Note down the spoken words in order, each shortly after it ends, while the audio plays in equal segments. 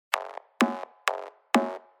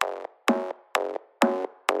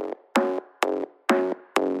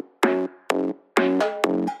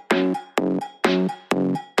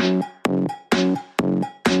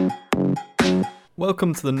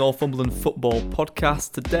Welcome to the Northumberland Football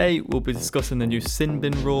Podcast. Today we'll be discussing the new sin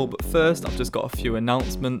bin rule, but first I've just got a few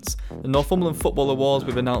announcements. The Northumberland Football Awards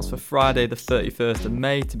we've announced for Friday the 31st of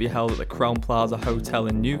May to be held at the Crown Plaza Hotel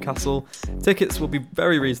in Newcastle. Tickets will be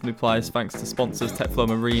very reasonably priced thanks to sponsors Techflow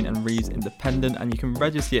Marine and Reeves Independent, and you can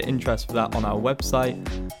register your interest for that on our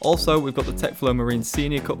website. Also, we've got the Techflow Marine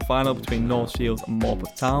Senior Cup final between North Shields and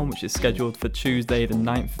Morpeth Town, which is scheduled for Tuesday the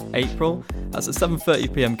 9th of April. That's a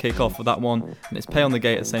 7:30pm kick-off for that one, and it's pay on the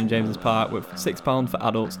gate at St James's Park with £6 for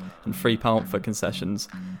adults and £3 for concessions.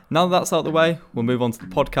 Now that that's out of the way, we'll move on to the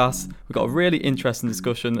podcast. We've got a really interesting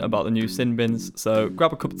discussion about the new sin bins, so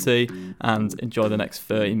grab a cup of tea and enjoy the next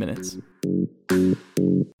 30 minutes.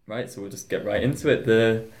 Right, so we'll just get right into it.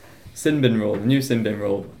 The sin bin rule, the new sin bin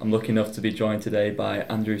rule. I'm lucky enough to be joined today by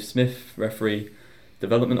Andrew Smith, referee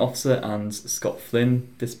development officer, and Scott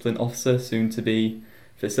Flynn, discipline officer, soon to be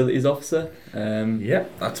facilities officer. Yeah,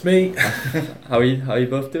 that's me. How are you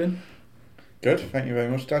both doing? Good, thank you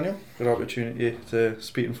very much, Daniel. Good opportunity to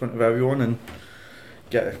speak in front of everyone and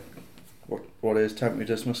get what is temporary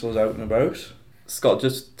dismissals out and about. Scott,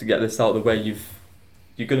 just to get this out of the way,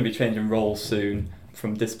 you're going to be changing roles soon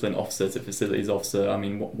from discipline officer to facilities officer. I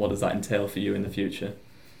mean, what does that entail for you in the future?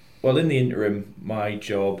 Well, in the interim, my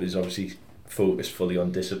job is obviously focused fully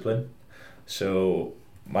on discipline. So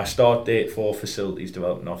my start date for facilities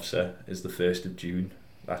development officer is the 1st of June.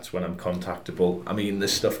 That's when I'm contactable. I mean,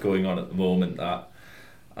 there's stuff going on at the moment that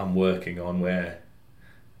I'm working on where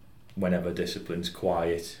whenever discipline's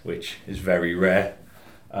quiet, which is very rare.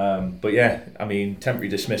 But yeah, I mean, temporary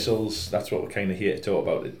dismissals, that's what we're kind of here to talk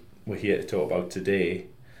about. We're here to talk about today.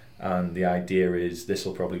 And the idea is this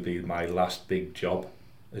will probably be my last big job,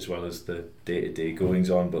 as well as the day-to-day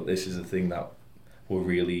goings on. But this is the thing that we're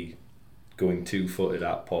really going two-footed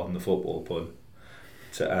at, pardon the football pun,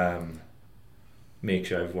 to make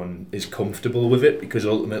sure everyone is comfortable with it, because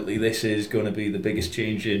ultimately this is going to be the biggest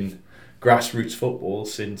change in grassroots football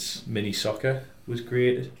since mini soccer was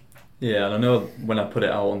created. Yeah, and I know when I put it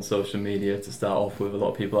out on social media to start off with, a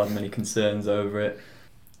lot of people had many concerns over it,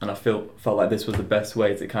 and I felt like this was the best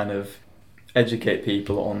way to kind of educate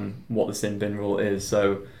people on what the sin bin rule is.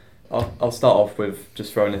 So I'll start off with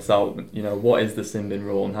just throwing this out. You know, what is the sin bin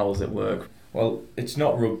rule and how does it work? Well, it's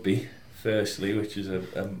not rugby, firstly, which is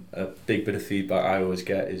a big bit of feedback I always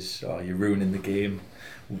get is, you're ruining the game.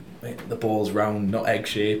 The ball's round, not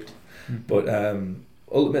egg-shaped. Mm-hmm. But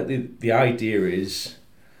ultimately, the idea is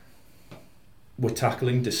we're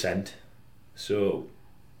tackling dissent. So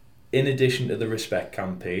in addition to the Respect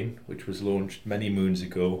campaign, which was launched many moons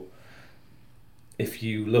ago, if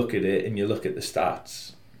you look at it and you look at the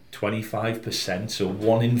stats, 25%, so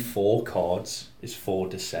 1 in 4 cards is for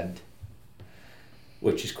dissent,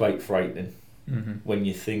 which is quite frightening. Mm-hmm. When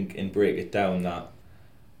you think and break it down that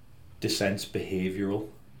dissent's behavioural.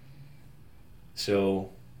 So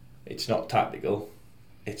it's not tactical,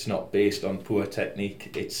 it's not based on poor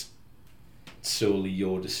technique, it's solely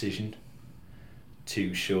your decision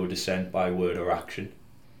to show dissent by word or action.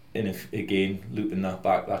 And if, again, looping that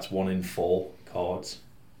back, that's 1 in 4 cards.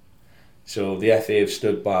 So the FA have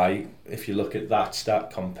stood by, if you look at that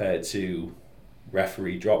stat compared to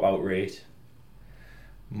referee dropout rate,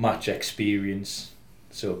 match experience,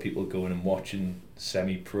 so people going and watching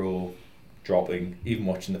semi-pro, dropping, even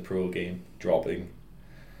watching the pro game, dropping,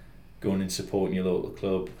 going and supporting your local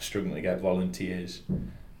club, struggling to get volunteers.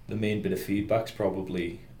 The main bit of feedback's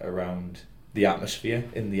probably around the atmosphere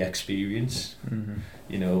and the experience, mm-hmm.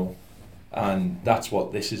 you know, and that's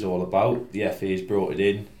what this is all about. The FA's brought it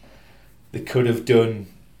in. They could have done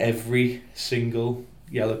every single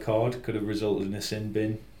yellow card, could have resulted in a sin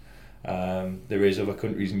bin. There is other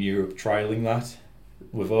countries in Europe trialling that.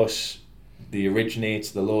 With us, the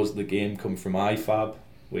laws of the game come from IFAB,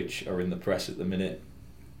 which are in the press at the minute.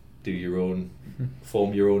 Do your own,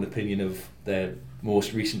 form your own opinion of their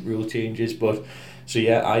most recent rule changes. But so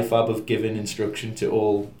yeah, IFAB have given instruction to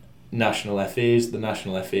all national FAs. The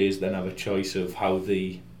national FAs then have a choice of how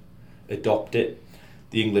they adopt it.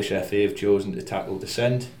 The English FA have chosen to tackle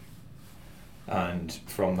dissent, and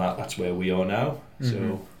from that's where we are now.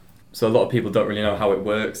 Mm-hmm. So a lot of people don't really know how it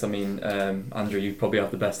works. I mean, Andrew, you probably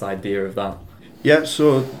have the best idea of that. Yeah,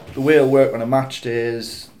 so the way it'll work on a match day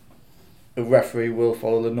is a referee will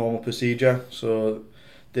follow the normal procedure. So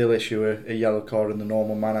they'll issue a yellow card in the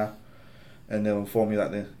normal manner, and they'll inform you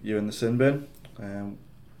that you're in the sin bin.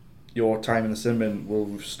 Your time in the sin bin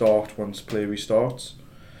will start once play restarts.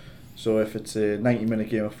 So if it's a 90-minute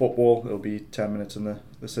game of football, it'll be 10 minutes in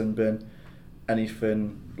the sin bin.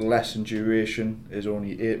 Anything less in duration is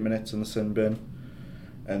only 8 minutes in the sin bin,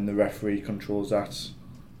 and the referee controls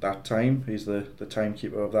that time. He's the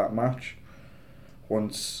timekeeper of that match.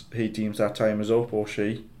 once he deems that time is up, or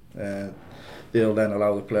she, they'll then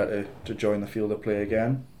allow the player to join the field of play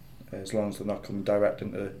again, as long as they're not coming direct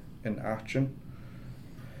into action.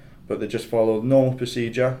 But they just follow the normal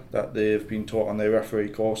procedure that they've been taught on their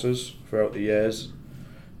referee courses throughout the years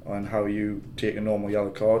on how you take a normal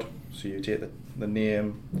yellow card. So you take the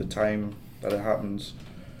name, the time that it happens,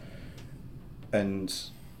 and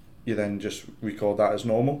you then just record that as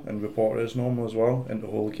normal and report it as normal as well in the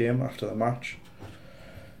whole game after the match.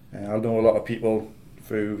 I know a lot of people,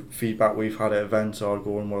 through feedback we've had at events, are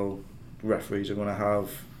going, well, referees are going to have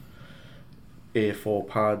A4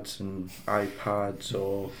 pads and iPads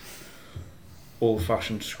or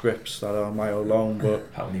old-fashioned scripts that are a mile long, but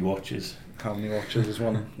how many watches is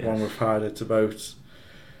one yes. One we've had. It's about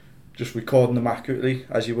just recording them accurately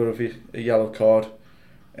as you would with a yellow card,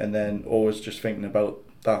 and then always just thinking about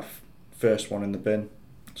that first one in the bin.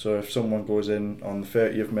 So if someone goes in on the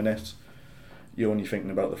 30th minute, you're only thinking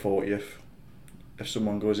about the 40th. If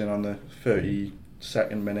someone goes in on the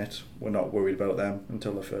 32nd minute, we're not worried about them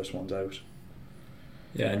until the first one's out.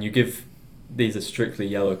 Yeah, and these are strictly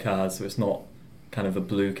yellow cards, so it's not kind of a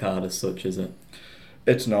blue card as such, is it?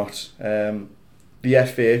 It's not. The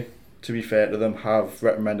FA, to be fair to them, have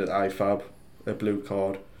recommended IFAB a blue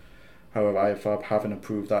card. However, IFAB haven't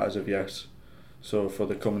approved that as of yet. So for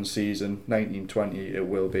the coming season, 1920, it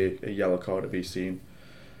will be a yellow card to be seen.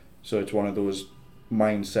 So it's one of those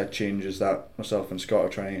mindset changes that myself and Scott are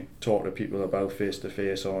trying to talk to people about face to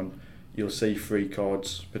face on. You'll see 3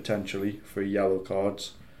 cards, potentially 3 yellow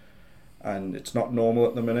cards, and it's not normal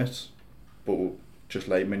at the minute, but just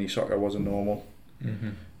like mini soccer wasn't normal.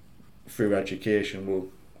 Mm-hmm. Through education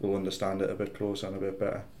we'll understand it a bit closer and a bit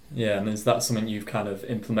better. Yeah, and is that something you've kind of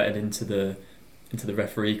implemented into the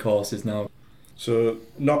referee courses now? So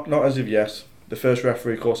not as of yet. The first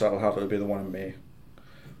referee course I'll have will be the one in May,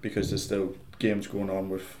 because there's still games going on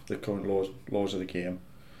with the current laws of the game.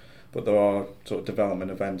 But there are sort of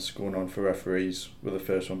development events going on for referees, with the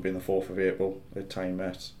first one being the 4th of April at Tyne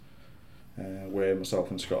Met, where myself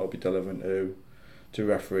and Scott will be delivering to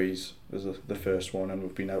referees as the first one, and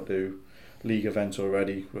we've been out to league events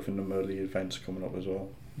already, with a number of league events coming up as well.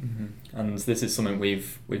 Mm-hmm. And this is something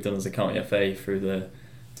we've done as a county FA through the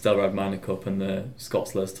Stelrad Minor Cup and the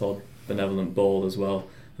Scots Les Todd Benevolent Bowl as well.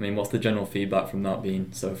 I mean, what's the general feedback from that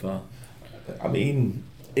been so far? I mean,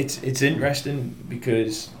 it's interesting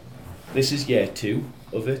because this is year 2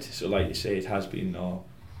 of it. So like you say, it has been our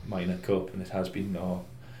Minor Cup and it has been our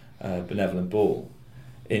Benevolent Bowl.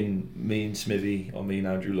 In me and Smithy, or me and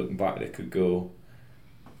Andrew looking back at it, could go,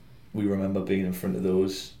 we remember being in front of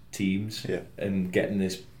those teams and getting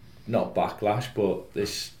this, not backlash, but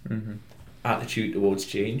this attitude towards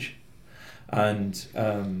change. And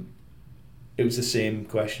it was the same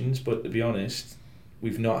questions, but to be honest,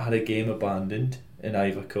 we've not had a game abandoned in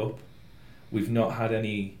either cup. We've not had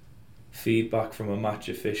any feedback from a match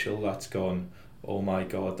official that's gone, oh my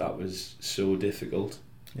god, that was so difficult.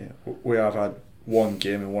 Yeah, we have had one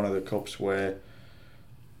game in one of the cups where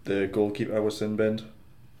the goalkeeper was sin binned.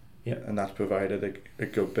 Yeah, and that's provided a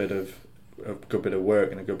good bit of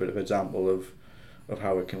work and a good bit of example of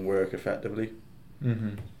how it can work effectively.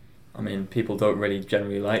 Mm-hmm. I mean, people don't really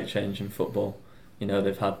generally like change in football. You know,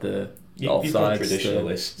 they've had the offsides,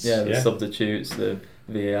 traditionalists, the substitutes, the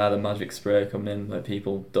VAR, the magic spray coming in. Like,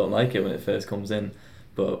 people don't like it when it first comes in,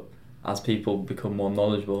 but as people become more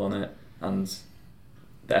knowledgeable on it and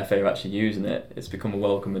the FA are actually using it, it's become a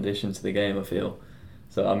welcome addition to the game, I feel.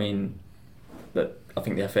 So I mean, I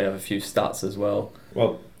think the FA have a few stats as well.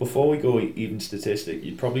 Well, before we go even statistic,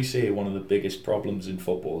 you'd probably say one of the biggest problems in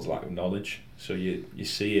football is lack of knowledge. So you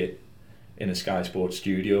see it in a Sky Sports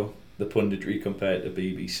studio, the punditry compared to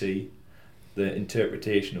BBC, the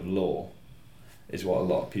interpretation of law is what a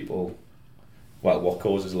lot of people, what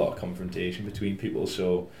causes a lot of confrontation between people.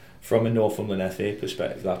 So from a Northumberland FA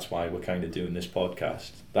perspective, that's why we're kind of doing this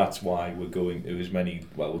podcast. That's why we're going to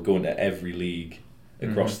we're going to every league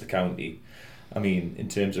across the county. I mean, in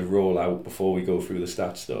terms of rollout, before we go through the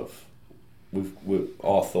stat stuff,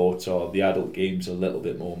 our thoughts are the adult game's a little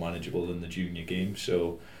bit more manageable than the junior game.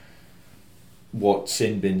 So what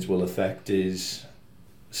sin bins will affect is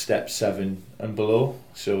step 7 and below.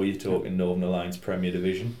 So you're talking Northern Alliance Premier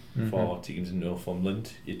Division for teams in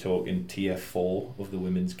Northumberland. You're talking tier 4 of the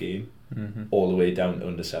women's game, all the way down to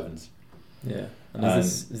under 7s. Yeah. And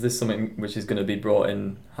is this something which is going to be brought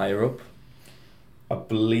in higher up? I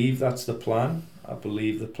believe that's the plan. I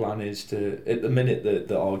believe the plan is to, at the minute,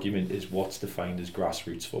 the argument is what's defined as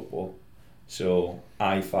grassroots football. So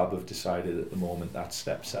IFAB have decided at the moment that's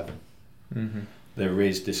step 7. There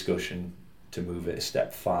is discussion to move it to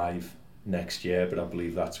step 5 next year, but I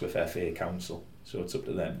believe that's with FA Council. So it's up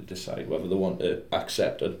to them to decide whether they want to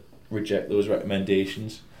accept or reject those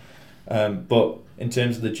recommendations. But in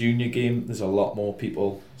terms of the junior game, there's a lot more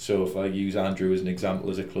people. So if I use Andrew as an example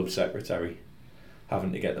as a club secretary,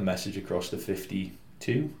 having to get the message across to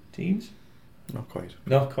 52 teams. Not quite.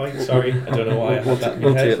 Not quite, sorry. I don't know why I had that in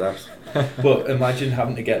my head. That. But imagine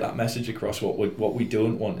having to get that message across. What we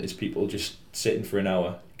don't want is people just sitting for an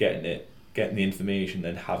hour, getting the information,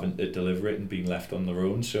 then having to deliver it and being left on their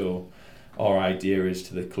own. So our idea is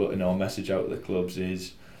to the club, and our message out to the clubs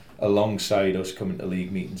is, alongside us coming to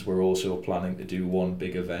league meetings, we're also planning to do one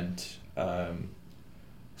big event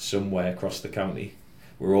somewhere across the county.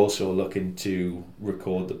 We're also looking to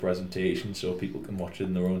record the presentation so people can watch it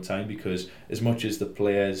in their own time, because as much as the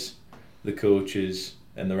players, the coaches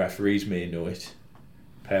and the referees may know it,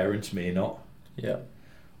 parents may not. Yeah.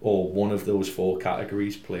 Or one of those four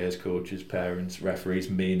categories, players, coaches, parents, referees,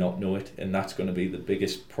 may not know it, and that's going to be the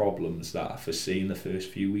biggest problems that I foresee in the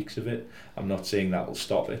first few weeks of it. I'm not saying that will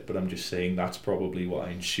stop it, but I'm just saying that's probably what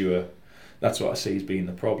I see as being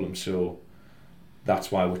the problem. So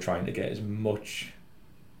that's why we're trying to get as much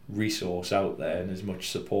resource out there and as much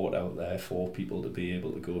support out there for people to be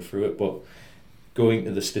able to go through it. But going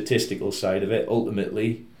to the statistical side of it,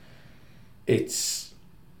 ultimately it's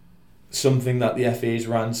something that the FA's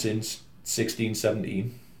ran since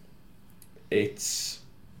 16-17. It's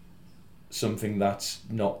something that's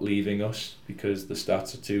not leaving us because the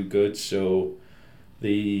stats are too good. So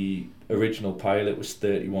the original pilot was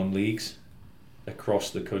 31 leagues across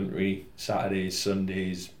the country, Saturdays,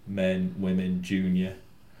 Sundays, men, women, junior.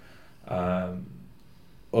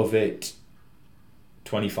 Of it,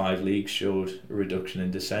 25 leagues showed a reduction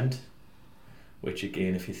in dissent, which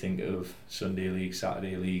again, if you think of Sunday league,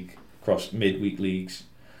 Saturday league, across midweek leagues,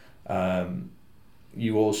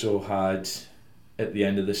 you also had, at the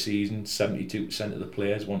end of the season, 72% of the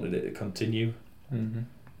players wanted it to continue.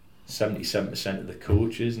 77% of the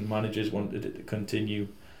coaches and managers wanted it to continue,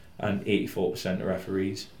 and 84% of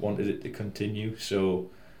referees wanted it to continue. So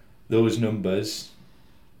those numbers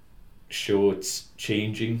show it's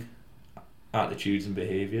changing attitudes and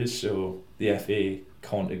behaviours, so the FA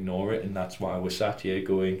can't ignore it, and that's why we're sat here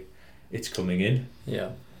going, it's coming in. Yeah,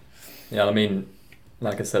 I mean,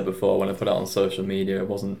 like I said before, when I put it on social media, it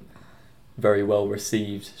wasn't very well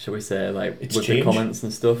received, shall we say, like it's with changed. The comments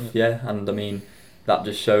and stuff. Yeah, and I mean, that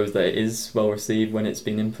just shows that it is well received when it's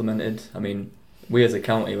been implemented. I mean, we as a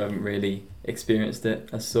county haven't really experienced it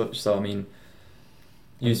as such, so I mean,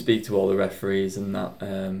 you speak to all the referees and that,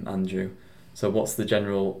 Andrew, so what's the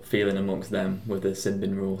general feeling amongst them with the sin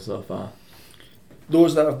bin rule so far?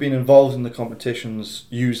 Those that have been involved in the competitions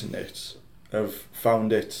using it have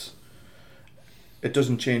found it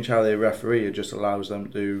doesn't change how they referee, it just allows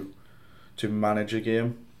them to manage a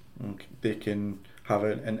game. They can have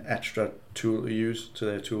an extra tool to use to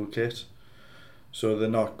their toolkit, so they're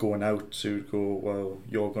not going out to go, well,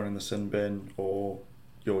 you're going in the sin bin or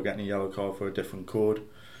you're getting a yellow card for a different code.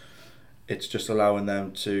 It's just allowing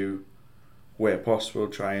them to, where possible,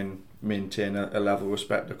 try and maintain a level of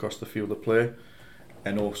respect across the field of play,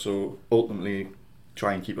 and also ultimately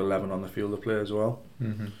try and keep 11 on the field of play as well,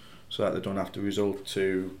 so that they don't have to resort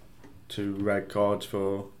to red cards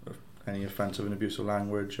for any offensive and abusive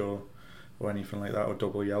language or anything like that, or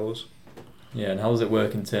double yellows. Yeah, and how does it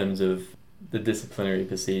work in terms of the disciplinary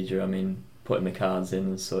procedure? I mean, putting the cards in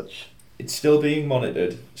and such. It's still being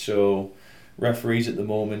monitored, so referees at the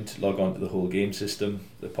moment log on to the whole game system,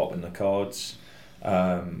 they're popping the cards.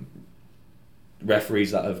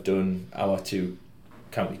 Referees that have done our 2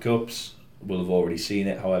 county cups will have already seen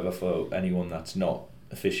it. However, for anyone that's not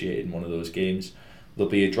officiated in one of those games,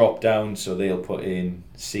 there'll be a drop down, so they'll put in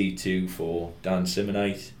C2 for Dan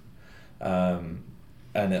Simonite, and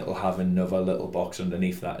it'll have another little box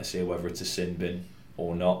underneath that to say whether it's a sin bin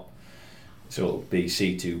or not. So it'll be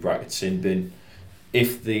C2 bracket sin bin.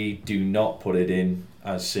 If they do not put it in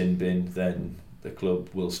as sin bin, then the club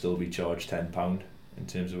will still be charged £10 in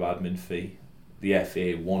terms of admin fee. The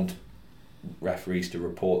FA want referees to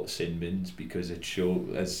report the sin bins because it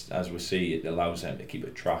shows, as we see, it allows them to keep a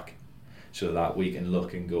track, so that we can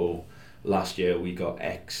look and go, last year we got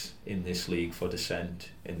X in this league for dissent,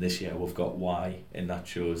 and this year we've got Y, and that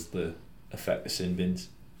shows the effect of sin bins.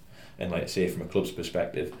 And like I say, from a club's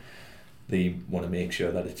perspective, they want to make sure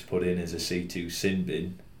that it's put in as a C2 sin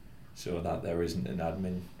bin, so that there isn't an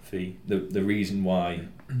admin fee. The reason why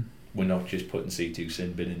we're not just putting C2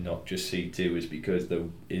 sin bin and not just C2 is because there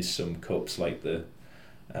is some cups like the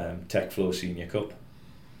TechFlow Senior Cup,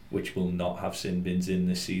 which will not have sin bins in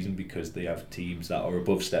this season because they have teams that are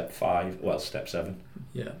above step 7.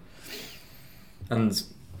 Yeah. And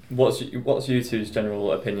what's you two's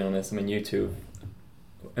general opinion on this? I mean, you two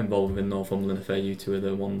involving Northumberland FA, you two are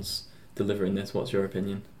the ones delivering this. What's your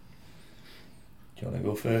opinion? Do you want to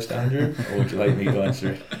go first, Andrew, or would you like me to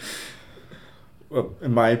answer it? Well,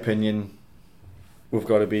 in my opinion, we've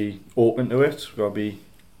got to be open to it. We've got to be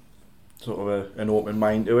sort of an open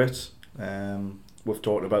mind to it. We've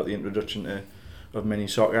talked about the introduction of mini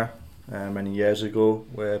soccer many years ago,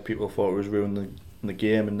 where people thought it was ruining the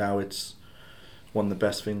game, and now it's one of the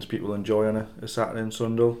best things people enjoy on a Saturday and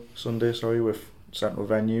Sunday, with central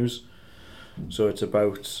venues. So it's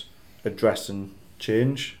about addressing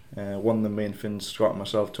change. One of the main things Scott and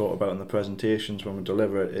myself talk about in the presentations when we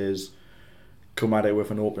deliver it is come at it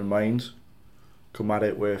with an open mind, come at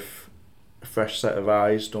it with a fresh set of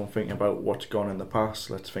eyes. Don't think about what's gone in the past,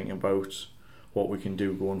 let's think about what we can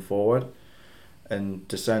do going forward. And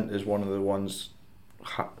Descent is one of the ones,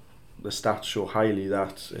 the stats show highly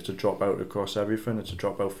that it's a dropout across everything. It's a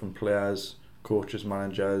dropout from players, coaches,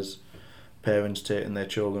 managers, parents taking their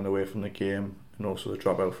children away from the game, and also the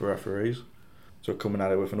dropout for referees. So coming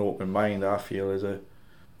at it with an open mind, I feel, is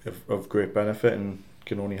of great benefit and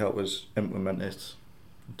can only help us implement it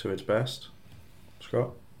to its best.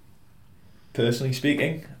 Scott? Personally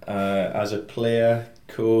speaking, as a player,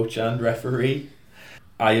 coach and referee,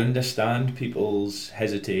 I understand people's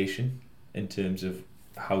hesitation in terms of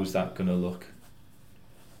how's that going to look.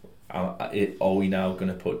 Are we now going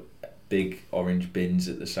to put big orange bins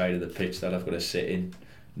at the side of the pitch that I've got to sit in?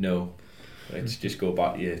 No. Let's just go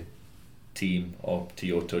back to your team or to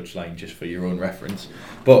your touchline just for your own reference.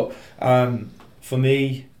 But for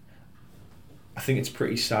me, I think it's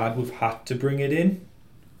pretty sad we've had to bring it in,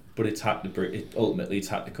 but ultimately it's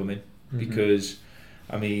had to come in because,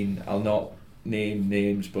 I mean, I'll not name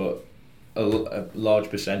names, but a large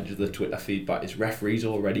percentage of the Twitter feedback is referees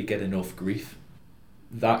already get enough grief.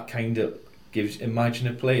 That kind of imagine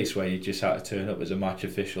a place where you just had to turn up as a match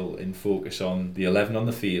official and focus on the 11 on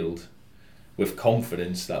the field with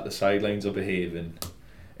confidence that the sidelines are behaving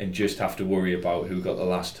and just have to worry about who got the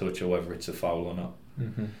last touch or whether it's a foul or not.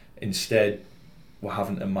 Instead, we're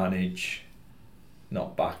having to manage,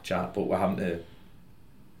 not back chat, but we're having to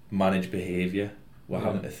manage behaviour. We're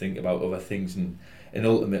having to think about other things, and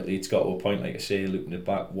ultimately it's got to a point, like I say, looking at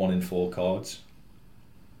back, 1 in 4 cards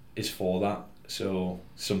is for that. So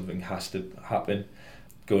something has to happen.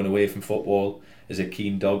 Going away from football as a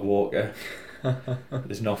keen dog walker,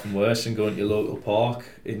 there's nothing worse than going to your local park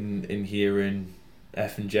in hearing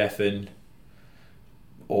effing jeffing,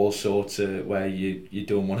 all sorts of where you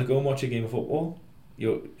don't want to go and watch a game of football.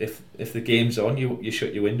 If the game's on, you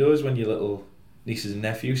shut your windows when your little nieces and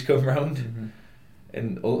nephews come round.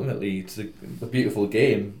 And ultimately it's a beautiful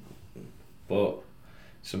game, but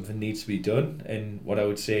something needs to be done. And what I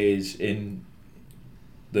would say is, in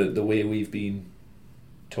the way we've been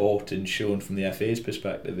taught and shown from the FA's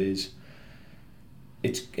perspective, is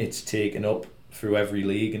it's taken up through every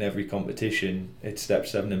league and every competition. It's step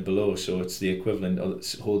 7 and below, so it's the equivalent,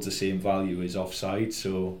 it holds the same value as offside.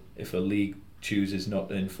 So if a league chooses not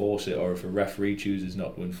to enforce it, or if a referee chooses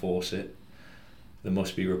not to enforce it, there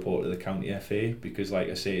must be a report to the county FA, because like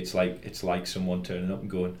I say, it's like someone turning up and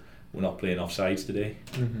going, we're not playing offsides today.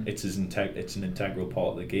 It's an integral part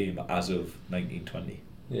of the game as of 1920.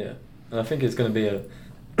 Yeah, and I think it's going to be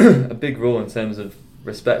a big role in terms of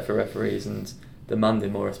respect for referees and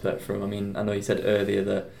demanding more respect for them. I mean, I know you said earlier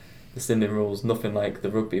that the Sinbin rule's nothing like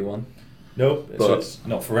the rugby one. No, so it's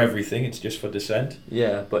not for everything, it's just for Descent.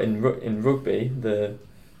 Yeah, but in rugby, the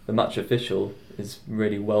match official is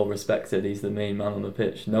really well respected. He's the main man on the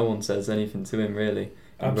pitch. No one says anything to him really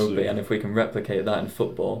in rugby, and if we can replicate that in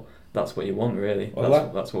football, that's what you want really.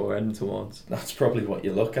 Well, that's what we're heading towards. That's probably what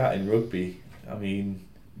you look at in rugby. I mean,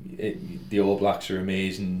 the All Blacks are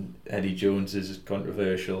amazing, Eddie Jones is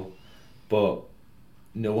controversial, but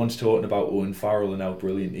no one's talking about Owen Farrell and how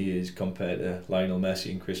brilliant he is compared to Lionel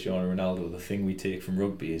Messi and Cristiano Ronaldo. The thing we take from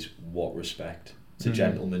rugby is what respect. It's a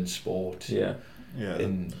gentleman's sport. Yeah.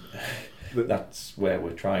 And that's where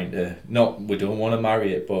we're trying to, we don't want to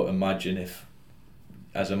marry it, but imagine if,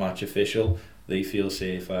 as a match official, they feel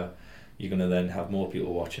safer, you're going to then have more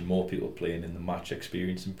people watching, more people playing, and the match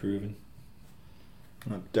experience improving.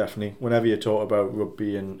 Definitely. Whenever you talk about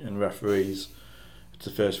rugby and referees, it's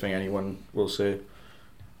the first thing anyone will say.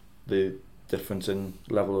 The difference in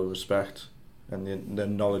level of respect and the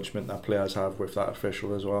acknowledgement that players have with that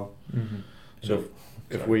official as well. So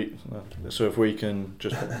if we can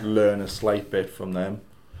just learn a slight bit from them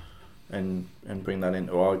and bring that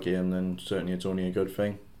into our game, then certainly it's only a good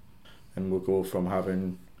thing. And we'll go from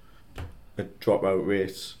having a dropout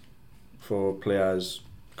rate for players,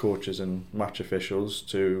 coaches and match officials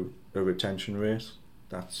to a retention rate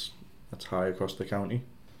that's high across the county.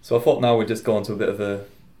 So I thought now we'd just go on to a bit of a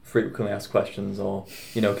frequently asked questions or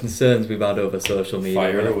concerns we've had over social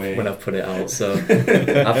media when I've put it out. So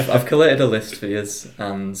I've collated a list for you,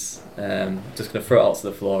 and just going to throw it out to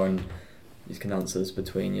the floor and you can answer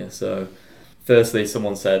between you. So firstly,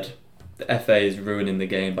 someone said the FA is ruining the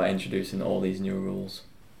game by introducing all these new rules.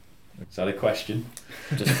 Is that a question?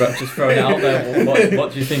 Just throwing it out there.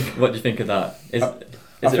 What do you think? What do you think of that? Is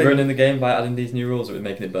it ruining the game by adding these new rules, or is it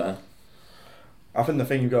making it better? I think the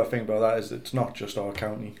thing you've got to think about that is it's not just our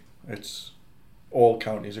county; it's all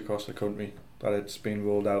counties across the country that it's been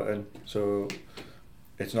rolled out in. So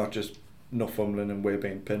it's not just Northumberland and we're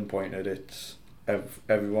being pinpointed. It's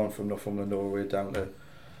everyone from Northumberland all the way down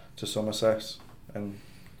to Somerset and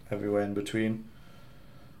everywhere in between.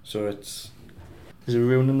 So is it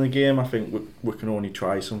ruining the game? I think we can only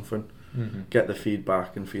try something, get the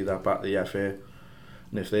feedback and feed that back to the FA,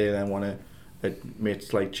 and if they then want to make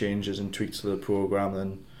slight changes and tweaks to the programme,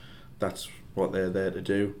 then that's what they're there to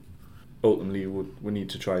do. Ultimately, we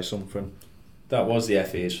need to try something. That was the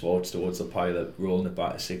FA's thoughts towards the pilot, rolling it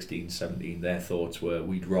back to 16, 17. Their thoughts were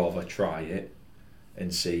we'd rather try it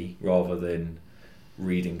and see, rather than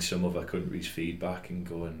reading some other country's feedback and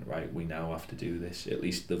going, right, we now have to do this. At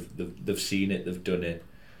least they've seen it, they've done it.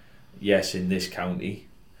 Yes, in this county,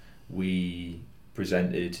 we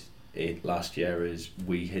presented it last year as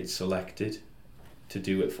we had selected to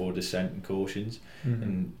do it for dissent and cautions,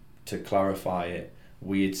 and to clarify it,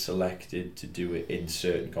 we had selected to do it in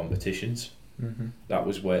certain competitions. That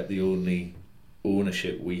was where the only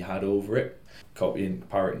ownership we had over it. Copying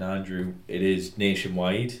Parrott and Andrew, it is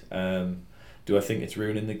nationwide. Do I think it's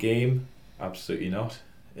ruining the game? Absolutely not.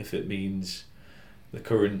 If it means the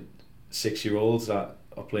current 6-year-olds that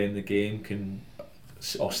are playing the game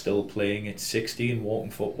are still playing at 60 and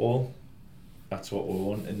walking football, that's what we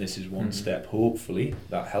want, and this is one step, hopefully,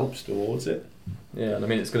 that helps towards it. Yeah, and I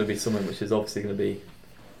mean, it's going to be something which is obviously going to be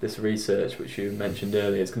this research, which you mentioned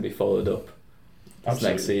earlier, it's going to be followed up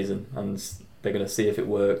next season, and they're going to see if it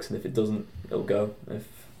works, and if it doesn't, it'll go. If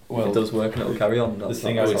it does work, and it'll carry on. The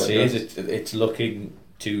thing I would say is it's looking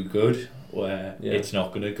too good, where it's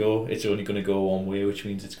not going to go. It's only going to go one way, which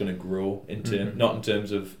means it's going to grow not in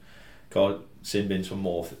terms of sin bins for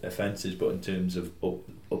more offences, but in terms of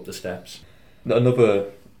up the steps.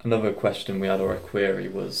 Another question we had, or a query,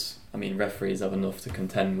 was, I mean, referees have enough to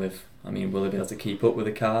contend with. I mean, will they be able to keep up with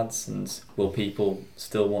the cards, and will people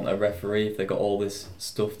still want a referee if they've got all this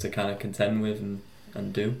stuff to kind of contend with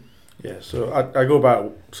and do? Yeah, so I go back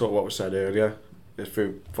to sort of what was said earlier, is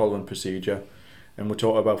through following procedure, and we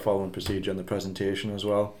talk about following procedure in the presentation as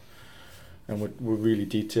well, and we really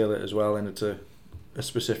detail it as well, and it's a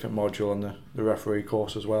specific module on the referee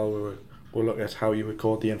course as well, where we'll look at how you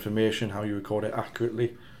record the information, how you record it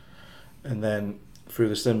accurately, and then through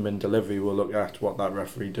the sin bin delivery we'll look at what that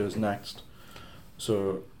referee does next.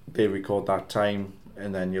 So they record that time,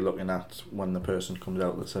 and then you're looking at when the person comes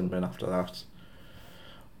out of the sin bin after that.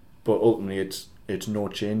 But ultimately it's no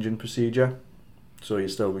change in procedure, so you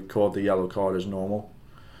still record the yellow card as normal.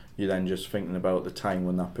 You're then just thinking about the time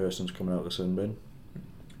when that person's coming out of the sin bin.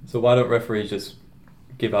 So why don't referees just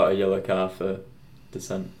give out a yellow card for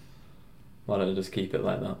dissent? Why don't they just keep it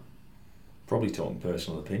like that? Probably talking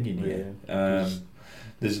personal opinion here. Yeah.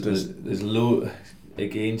 There's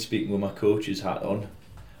again, speaking with my coach's hat on,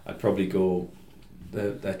 I'd probably go,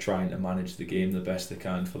 they're trying to manage the game the best they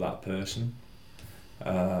can for that person.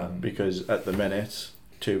 Because at the minute,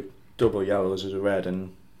 2 double yellows is a red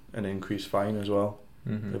and an increased fine as well,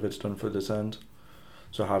 if it's done for dissent.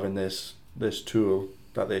 So having this tool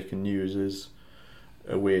that they can use is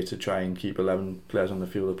a way to try and keep 11 players on the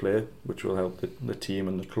field of play, which will help the team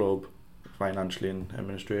and the club financially and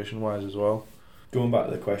administration wise as well. Going back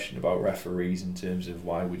to the question about referees in terms of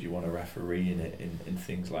why would you want a referee in it in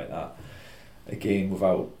things like that, again,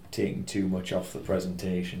 without taking too much off the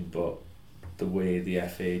presentation, but the way the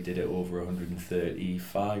FA did it over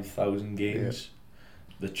 135,000 games,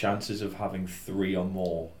 the chances of having 3 or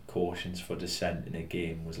more cautions for dissent in a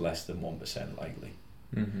game was less than 1% likely.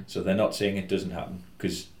 So they're not saying it doesn't happen,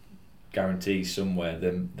 because guarantee somewhere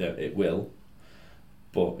that it will,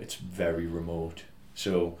 but it's very remote.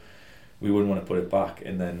 So we wouldn't want to put it back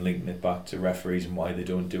and then linking it back to referees and why they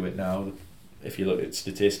don't do it now. If you look at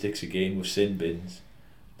statistics again with sin bins,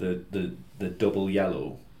 the double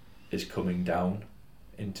yellow is coming down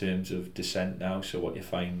in terms of dissent now. So what you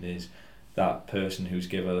find is that person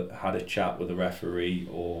who's had a chat with a referee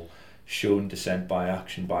or shown dissent by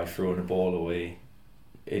action by throwing a ball away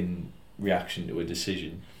in reaction to a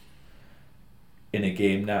decision in a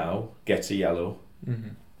game now gets a yellow.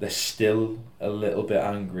 They're still a little bit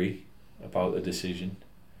angry about the decision,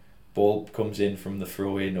 ball comes in from the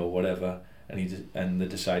throw in or whatever, and they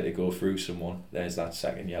decide to go through someone, there's that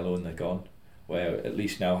second yellow and they're gone. Where at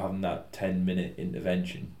least now having that 10-minute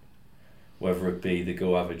intervention, whether it be they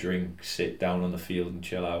go have a drink, sit down on the field and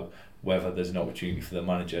chill out, whether there's an opportunity for the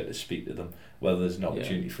manager to speak to them, whether there's an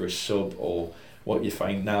opportunity for a sub, or what you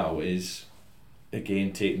find now is,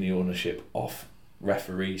 again, taking the ownership off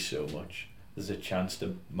referees so much. There's a chance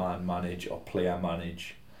to man manage or player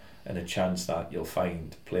manage, and a chance that you'll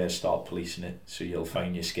find players start policing it, so you'll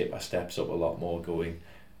find your skipper steps up a lot more going,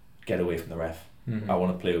 get away from the ref. I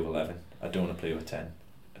want to play with 11, I don't want to play with 10,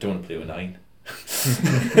 I don't want to play with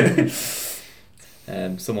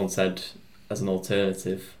 9. Someone said, as an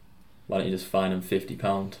alternative, why don't you just fine them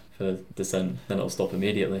 £50 for dissent, then it'll stop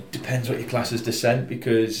immediately. Depends what your class is dissent,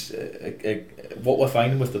 because what we're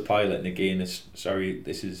finding with the pilot, and again, this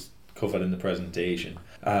is covered in the presentation,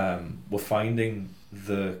 we're finding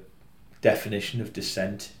the definition of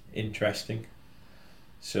dissent interesting.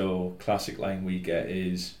 So classic line we get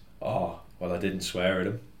is, well, I didn't swear at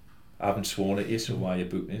him, I haven't sworn at you, so why are you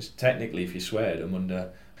booting us? Technically, if you swear at him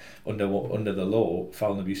under the law,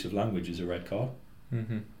 foul and abusive language is a red card.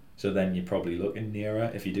 So then you're probably looking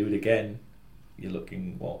nearer. If you do it again, you're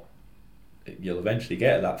looking what? You'll eventually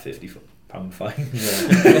get that £50 fine.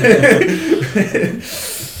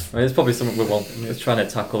 I mean, it's probably something we're trying to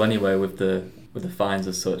tackle anyway with the fines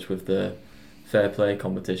as such, with the fair play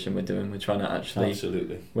competition we're doing. We're trying to actually...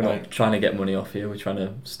 Absolutely. We're not trying to get money off here. We're trying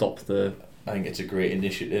to stop the... I think it's a great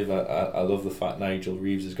initiative. I love the fact Nigel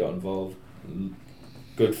Reeves has got involved.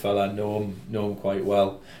 Good fella, know him quite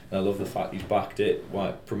well, and I love the fact he's backed it.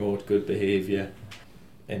 Promote good behaviour,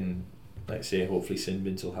 and like I say, hopefully sin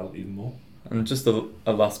bins will help even more. And just a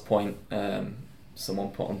last point, someone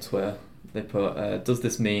put on Twitter, they put, does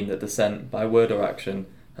this mean that dissent by word or action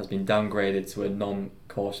has been downgraded to a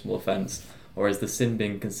non-cautionable offence, or is the sin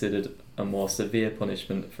bin considered a more severe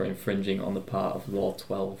punishment for infringing on the part of Law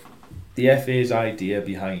 12? The FA's idea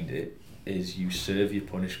behind it is you serve your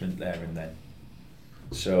punishment there and then.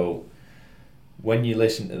 So when you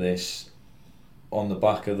listen to this, on the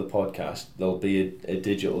back of the podcast there'll be a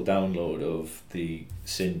digital download of the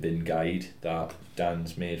sin bin guide that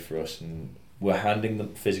Dan's made for us, and we're handing the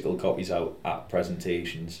physical copies out at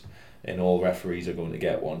presentations, and all referees are going to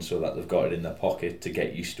get one so that they've got it in their pocket to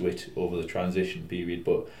get used to it over the transition period.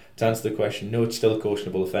 But to answer the question, no, it's still a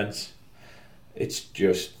cautionable offence. It's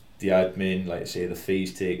just the admin, like I say, the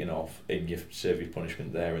fees taken off, and you serve your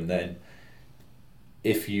punishment there and then.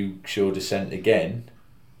 If you show dissent again,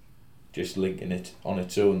 just linking it on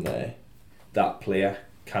its own there, that player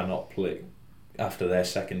cannot play after their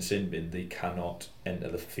second sin bin. They cannot enter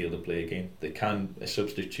the field of play again. A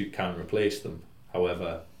substitute can replace them,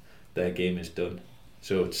 however their game is done,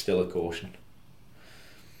 so it's still a caution.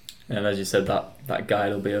 And as you said, that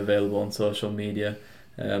guide will be available on social media.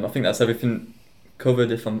 I think that's everything covered.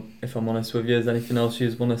 If I'm honest with you, is there anything else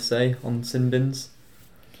you want to say on sin bins?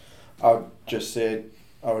 I'd just say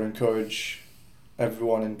I would encourage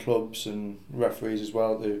everyone in clubs and referees as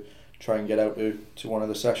well to try and get out to one of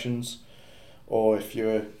the sessions, or if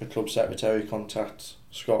you're a club secretary, contact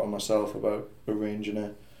Scott and myself about arranging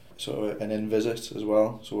an in-visit as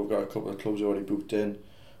well. So we've got a couple of clubs already booked in,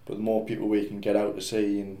 but the more people we can get out to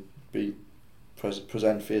see and be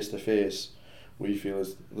present face to face, we feel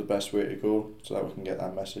is the best way to go, so that we can get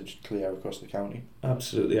that message clear across the county.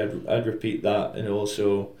 Absolutely, I'd repeat that, and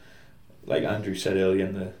also, like Andrew said earlier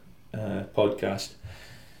in the podcast,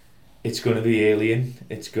 it's going to be alien.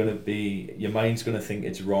 It's going to be, your mind's going to think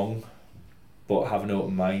it's wrong, but have an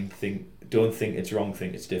open mind. Don't think it's wrong.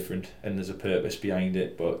 Think it's different, and there's a purpose behind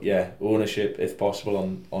it. But yeah, ownership if possible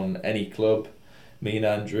on any club. Me and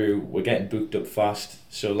Andrew, we're getting booked up fast,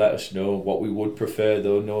 so let us know what we would prefer.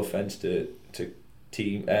 Though, no offence to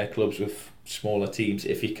team clubs with smaller teams,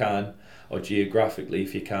 if you can, or geographically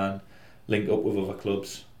if you can, link up with other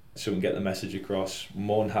clubs so we can get the message across.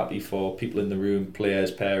 More than happy for people in the room,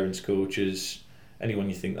 players, parents, coaches, anyone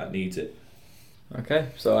you think that needs it. Okay,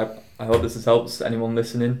 so I hope this has helped anyone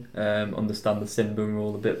listening understand the sin bin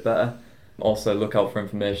rule a bit better. Also look out for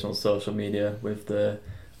information on social media with the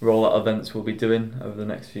rollout events we'll be doing over the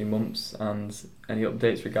next few months and any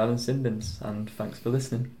updates regarding sin bins, and thanks for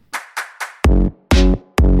listening.